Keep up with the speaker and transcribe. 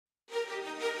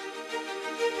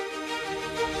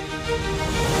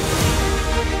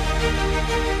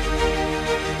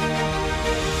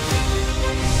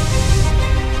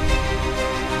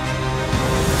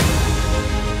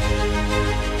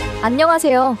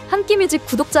안녕하세요. 한끼뮤직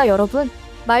구독자 여러분.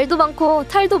 말도 많고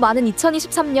탈도 많은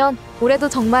 2023년, 올해도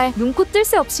정말 눈코 뜰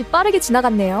새 없이 빠르게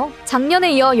지나갔네요.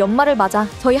 작년에 이어 연말을 맞아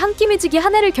저희 한끼뮤직이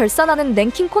한 해를 결산하는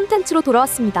랭킹 콘텐츠로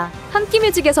돌아왔습니다.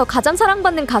 한끼뮤직에서 가장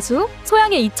사랑받는 가수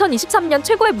소양의 2023년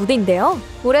최고의 무대인데요.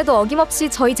 올해도 어김없이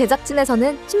저희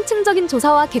제작진에서는 심층적인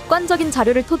조사와 객관적인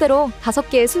자료를 토대로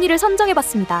 5개의 순위를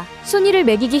선정해봤습니다. 순위를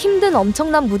매기기 힘든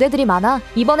엄청난 무대들이 많아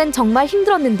이번엔 정말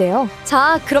힘들었는데요.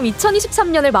 자, 그럼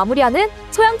 2023년을 마무리하는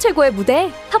소양 최고의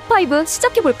무대 탑5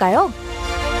 시작해볼까요?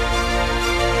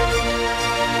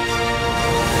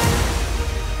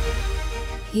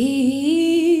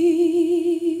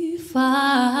 If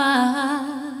I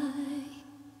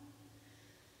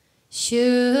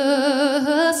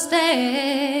should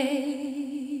stay,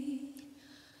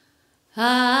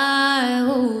 I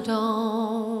would only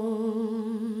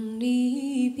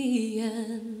be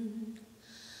in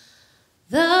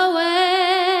the way.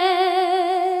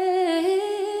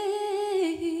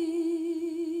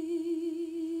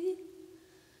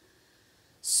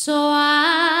 So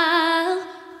I'll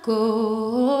go,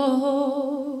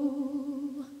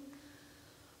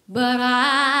 but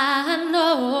I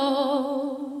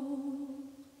know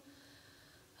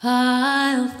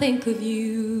I'll think of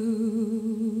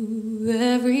you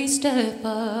every step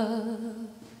of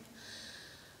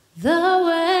the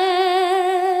way.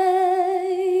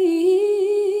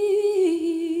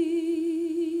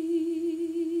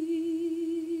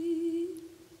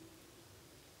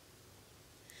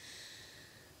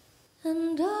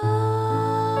 And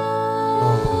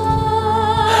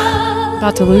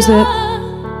나 저거 있어요.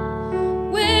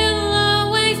 will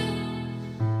always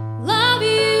love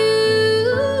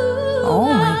you.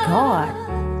 Oh my god.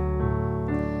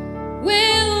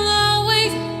 Will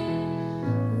always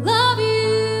love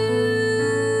you.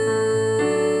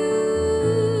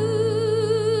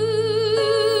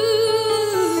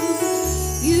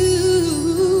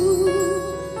 You,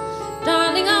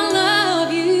 darling, I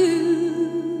love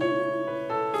you.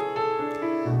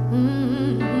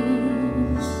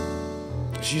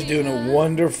 She's doing a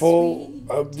wonderful,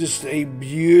 just a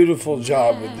beautiful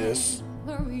job with this.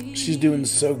 She's doing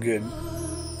so good. Will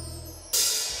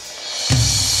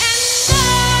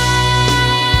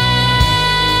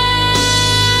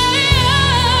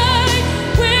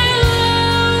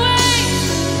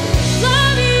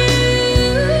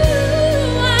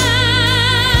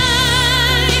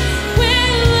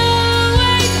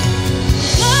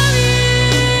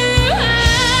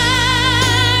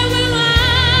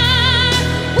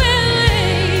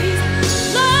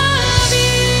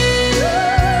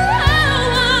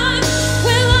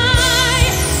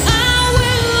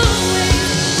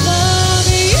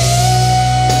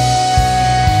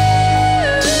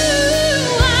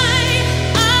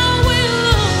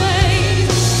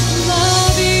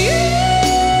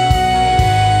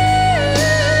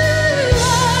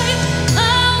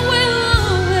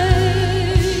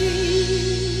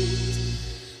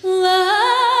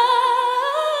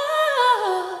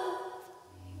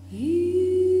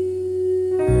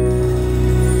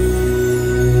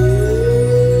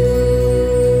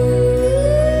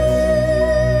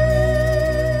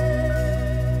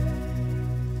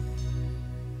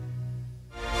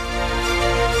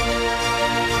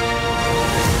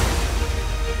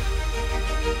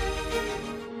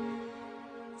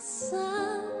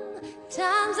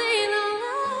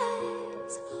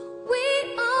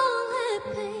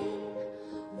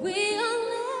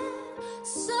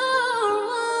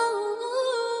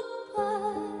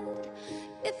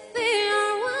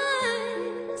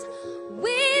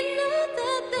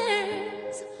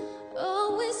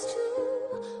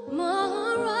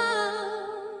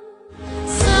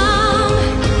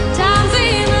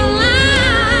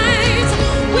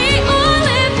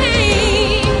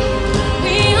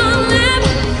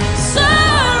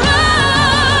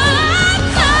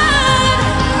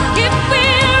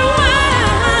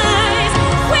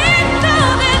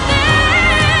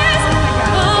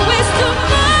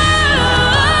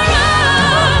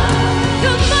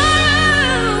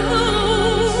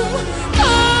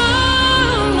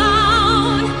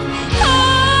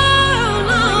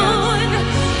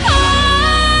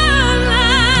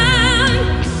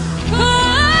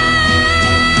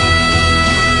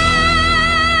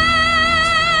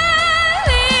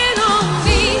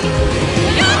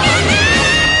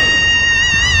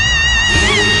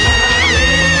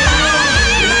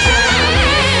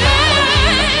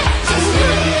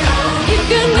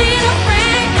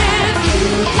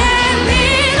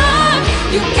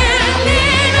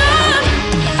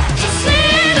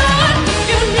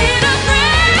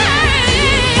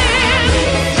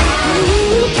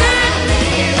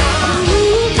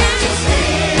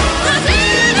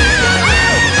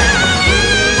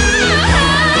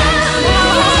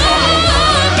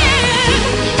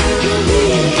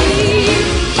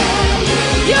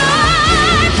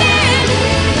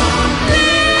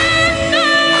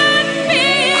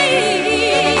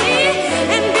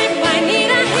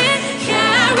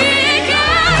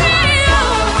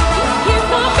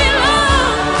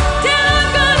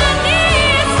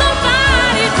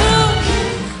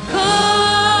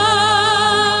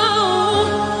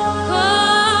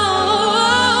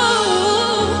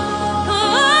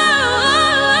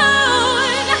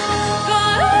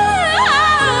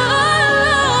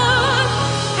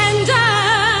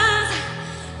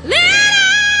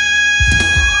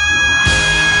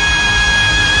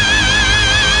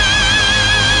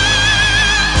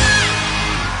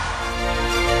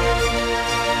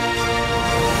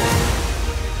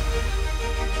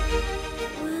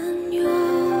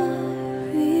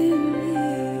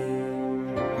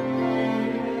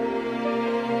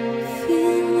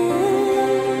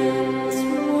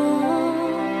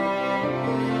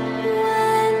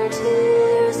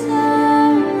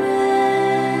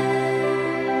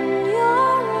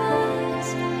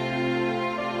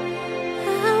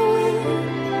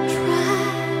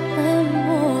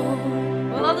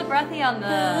on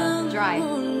the drive.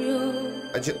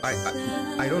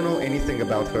 I don't know anything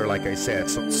about her, like I said.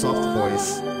 So soft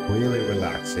voice, really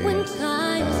relaxing. When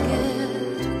times get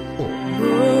Oh.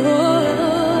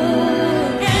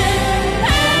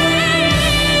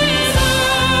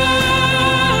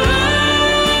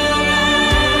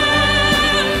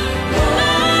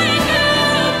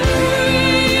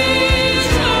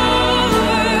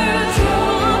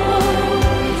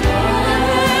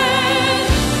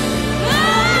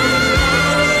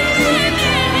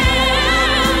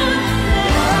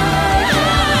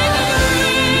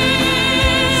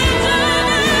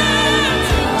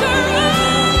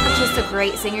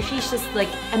 Great singer. She's just like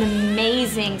an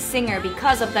amazing singer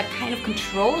because of the kind of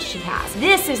control she has.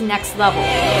 This is next level.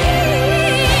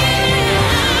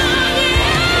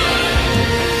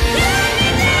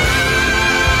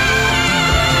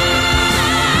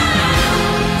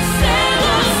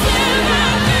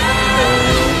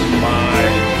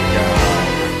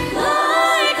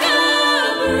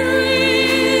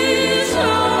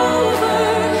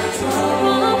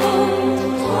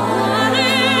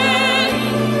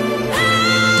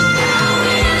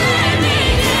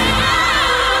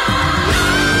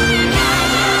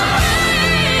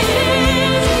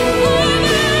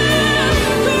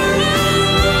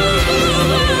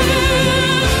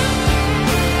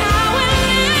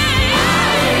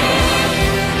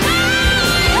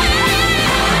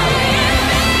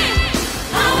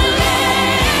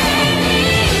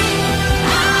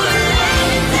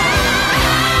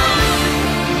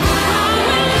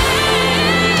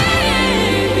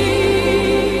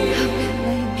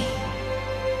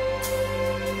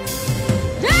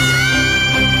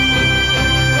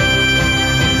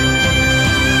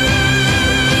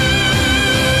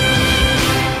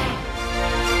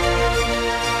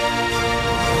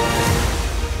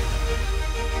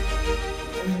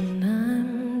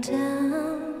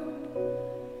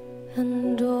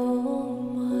 and all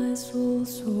my soul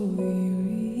so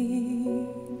weary.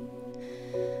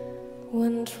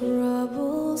 When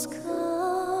troubles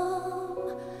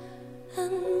come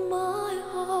and my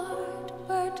heart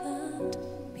burdened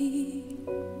be,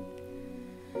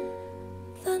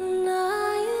 then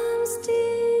I am still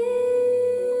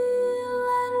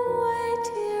and wait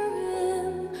here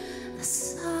in the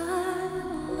silence.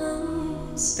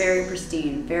 Very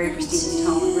pristine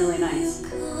tone, really nice.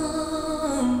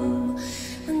 Come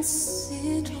and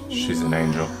sit She's an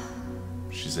angel.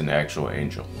 She's an actual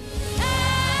angel.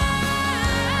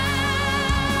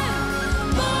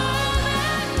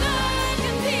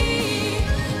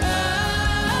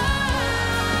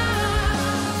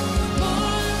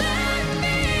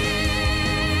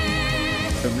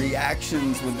 The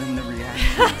reactions within the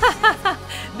reactions.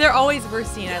 They're always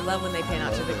bursting. I love when they pan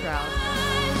out to the crowd.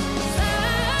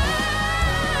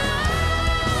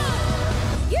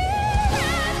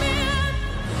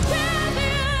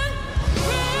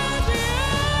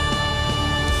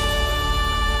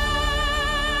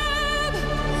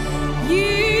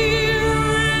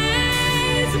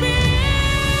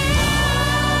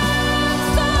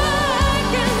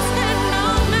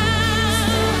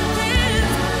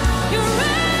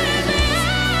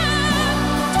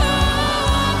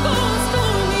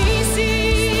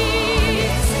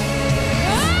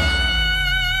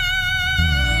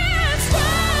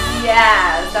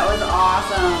 Yes, that was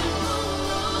awesome.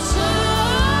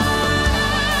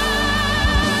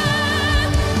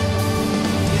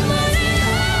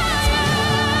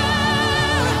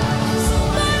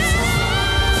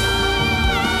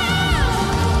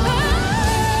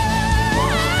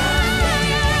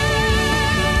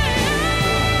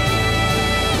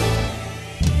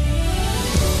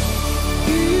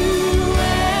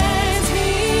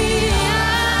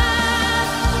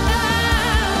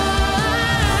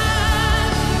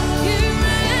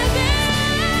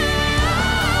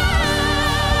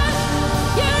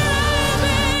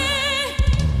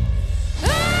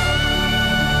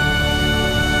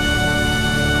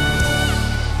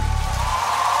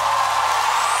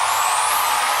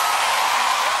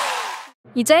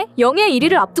 이제 영예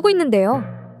 1위를 앞두고 있는데요.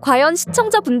 과연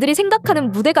시청자분들이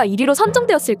생각하는 무대가 1위로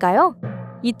선정되었을까요?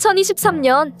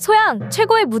 2023년 소양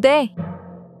최고의 무대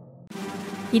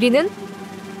 1위는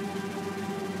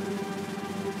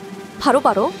바로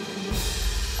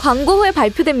광고 후에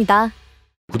발표됩니다.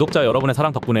 구독자 여러분의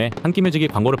사랑 덕분에 한끼뮤직이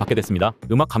광고를 받게 됐습니다.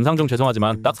 음악 감상 중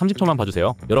죄송하지만 딱 30초만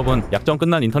봐주세요. 여러분, 약정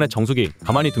끝난 인터넷 정수기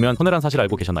가만히 두면 손해란 사실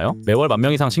알고 계셨나요? 매월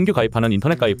 10,000명 이상 신규 가입하는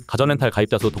인터넷 가입, 가전렌탈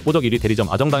가입자 수 독보적 1위 대리점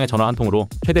아정당의 전화 한 통으로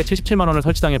최대 77만원을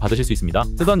설치 당일 받으실 수 있습니다.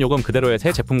 쓰던 요금 그대로의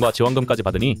새 제품과 지원금까지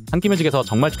받으니 한끼뮤직에서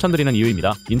정말 추천드리는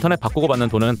이유입니다. 인터넷 바꾸고 받는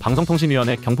돈은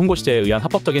방송통신위원회 경품고시제에 의한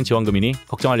합법적인 지원금이니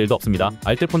걱정할 일도 없습니다.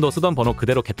 알뜰폰도 쓰던 번호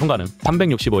그대로 개통 가능.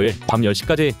 365일 밤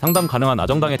 10시까지 상담 가능한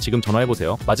아정당에 지금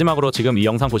전화해보세요. 마지막으로 지금 이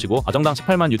영상 보시고 아정당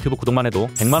 18만 유튜브 구독만 해도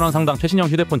 100만원 상당 최신형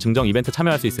휴대폰 증정 이벤트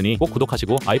참여할 수 있으니 꼭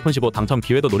구독하시고 아이폰 15 당첨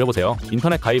기회도 노려보세요.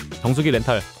 인터넷 가입, 정수기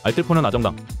렌탈, 알뜰폰은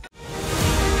아정당.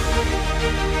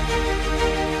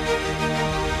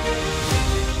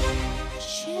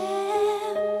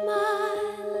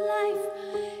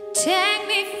 Take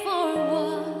me for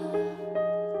what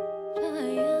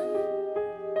I am,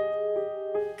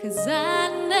 'cause I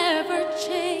never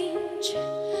change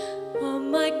all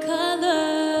my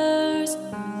colors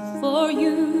for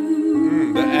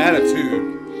you. The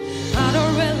attitude. I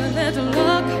don't really need to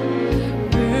look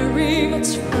very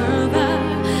much further.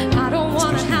 I don't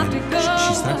wanna have to go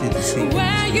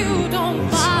where you don't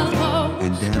follow.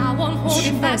 I won't hold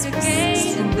you back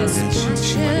again in this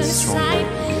precious sight.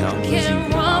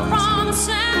 Can't run from the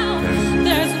sound.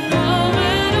 There's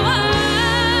nowhere to hide.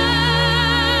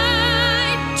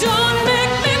 Don't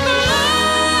make me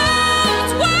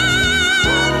close one more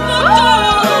door.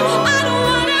 I don't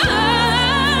wanna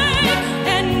hide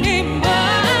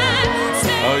anymore.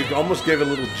 You almost gave it a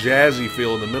little jazzy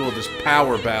feel in the middle of this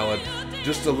power ballad.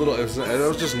 Just a little, it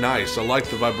was just nice. I like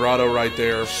the vibrato right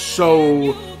there.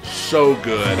 So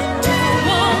good.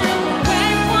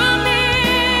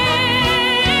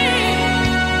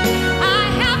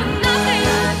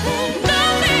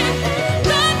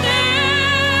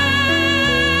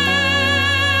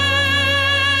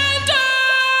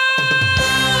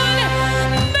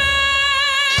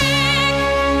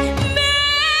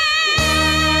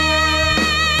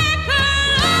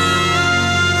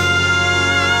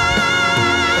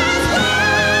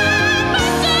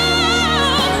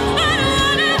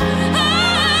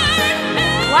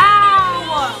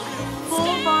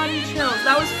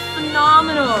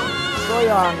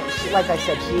 Sohyang, like I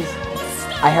said,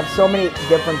 I have so many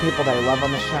different people that I love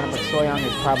on this channel, but Sohyang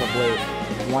is probably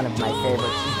one of my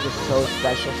favorites. She's just so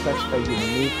special, such a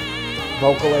unique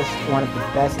vocalist, one of the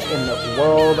best in the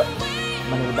world,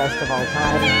 one of the best of all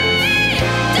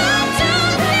time.